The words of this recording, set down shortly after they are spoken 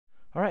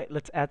Alright,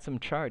 let's add some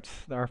charts.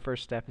 Our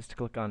first step is to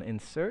click on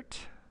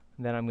Insert.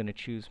 Then I'm going to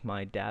choose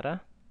my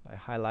data by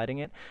highlighting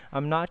it.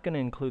 I'm not going to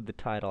include the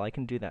title. I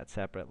can do that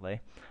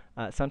separately.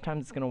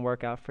 Sometimes it's going to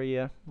work out for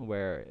you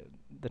where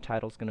the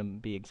title is going to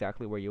be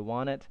exactly where you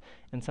want it,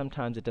 and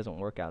sometimes it doesn't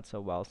work out so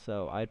well,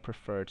 so I'd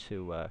prefer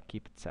to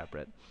keep it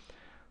separate.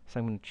 So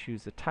I'm going to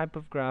choose the type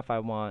of graph I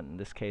want, in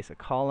this case a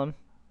column.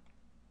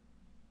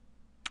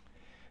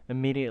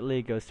 Immediately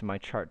it goes to my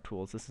chart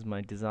tools. This is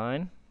my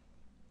design.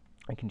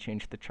 I can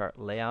change the chart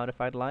layout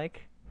if I'd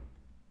like.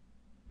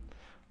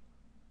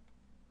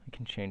 I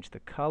can change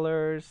the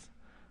colors.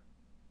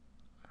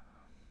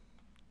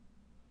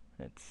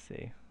 Let's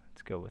see.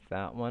 Let's go with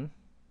that one.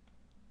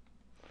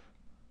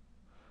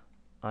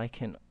 I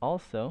can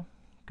also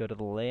go to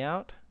the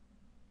layout,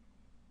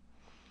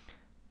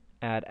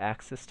 add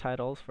axis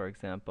titles. For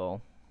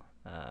example,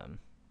 I'm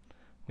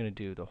going to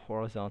do the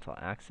horizontal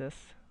axis.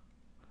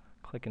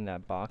 Click in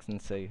that box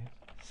and say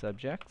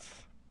subjects.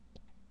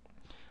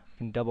 I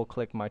can double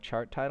click my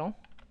chart title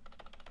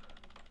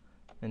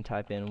and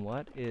type in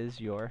what is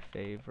your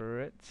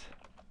favorite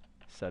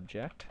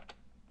subject.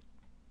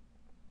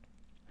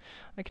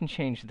 I can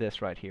change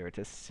this right here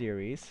to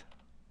series.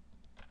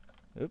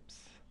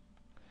 Oops.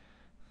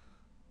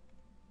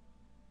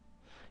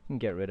 I can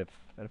get rid of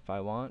it if I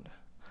want.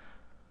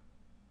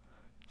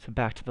 So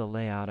back to the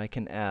layout, I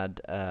can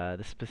add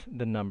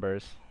the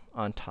numbers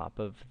on top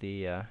of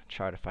the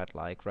chart if I'd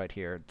like. Right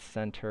here, it's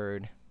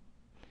centered,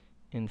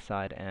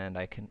 inside, and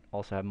I can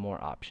also have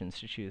more options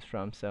to choose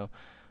from. So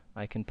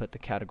I can put the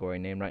category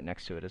name right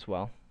next to it as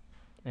well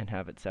and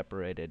have it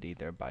separated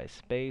either by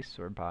space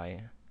or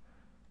by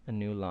a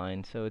new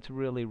line. So it's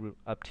really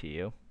up to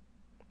you.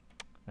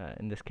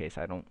 In this case,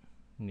 I don't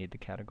need the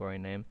category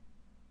name.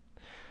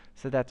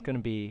 So that's going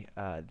to be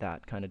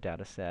that kind of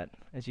data set.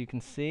 As you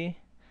can see,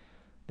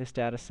 this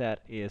data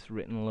set is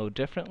written a little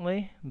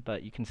differently,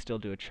 but you can still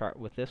do a chart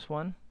with this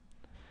one.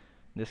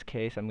 In this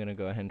case, I'm going to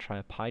go ahead and try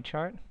a pie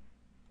chart.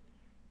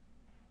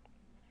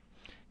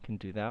 Can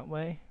do that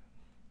way.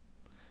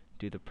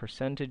 Do the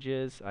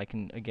percentages. I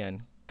can,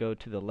 again, go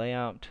to the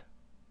layout,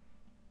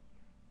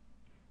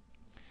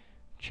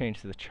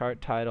 change the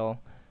chart title.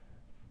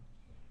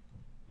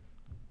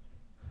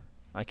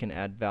 I can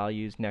add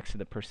values next to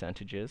the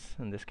percentages.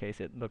 In this case,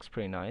 it looks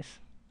pretty nice.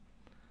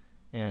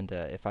 And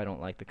if I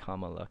don't like the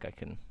comma look, I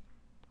can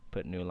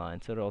put new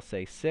line. So it'll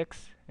say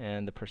 6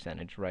 and the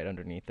percentage right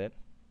underneath it.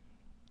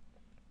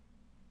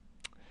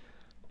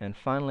 And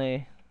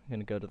finally, I'm going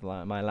to go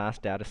to my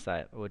last data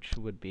set, which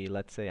would be,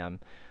 let's say I'm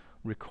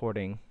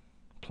recording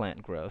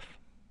plant growth.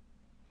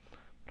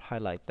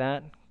 Highlight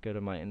that, go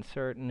to my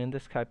insert, and in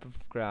this type of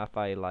graph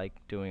I like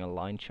doing a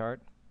line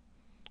chart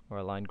or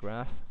a line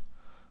graph.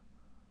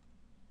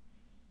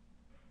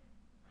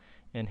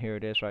 And here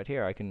it is right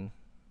here. I can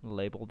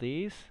label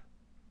these.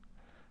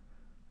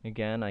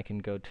 Again, I can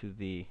go to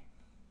the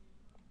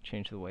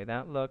change the way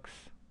that looks.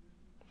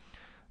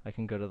 I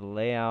can go to the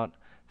layout,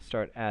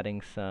 start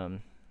adding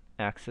some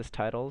axis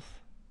titles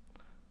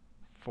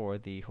for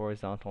the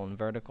horizontal and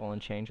vertical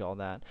and change all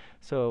that.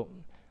 So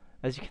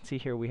as you can see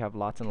here, we have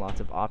lots and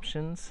lots of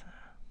options.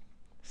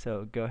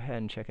 So go ahead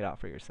and check it out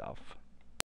for yourself.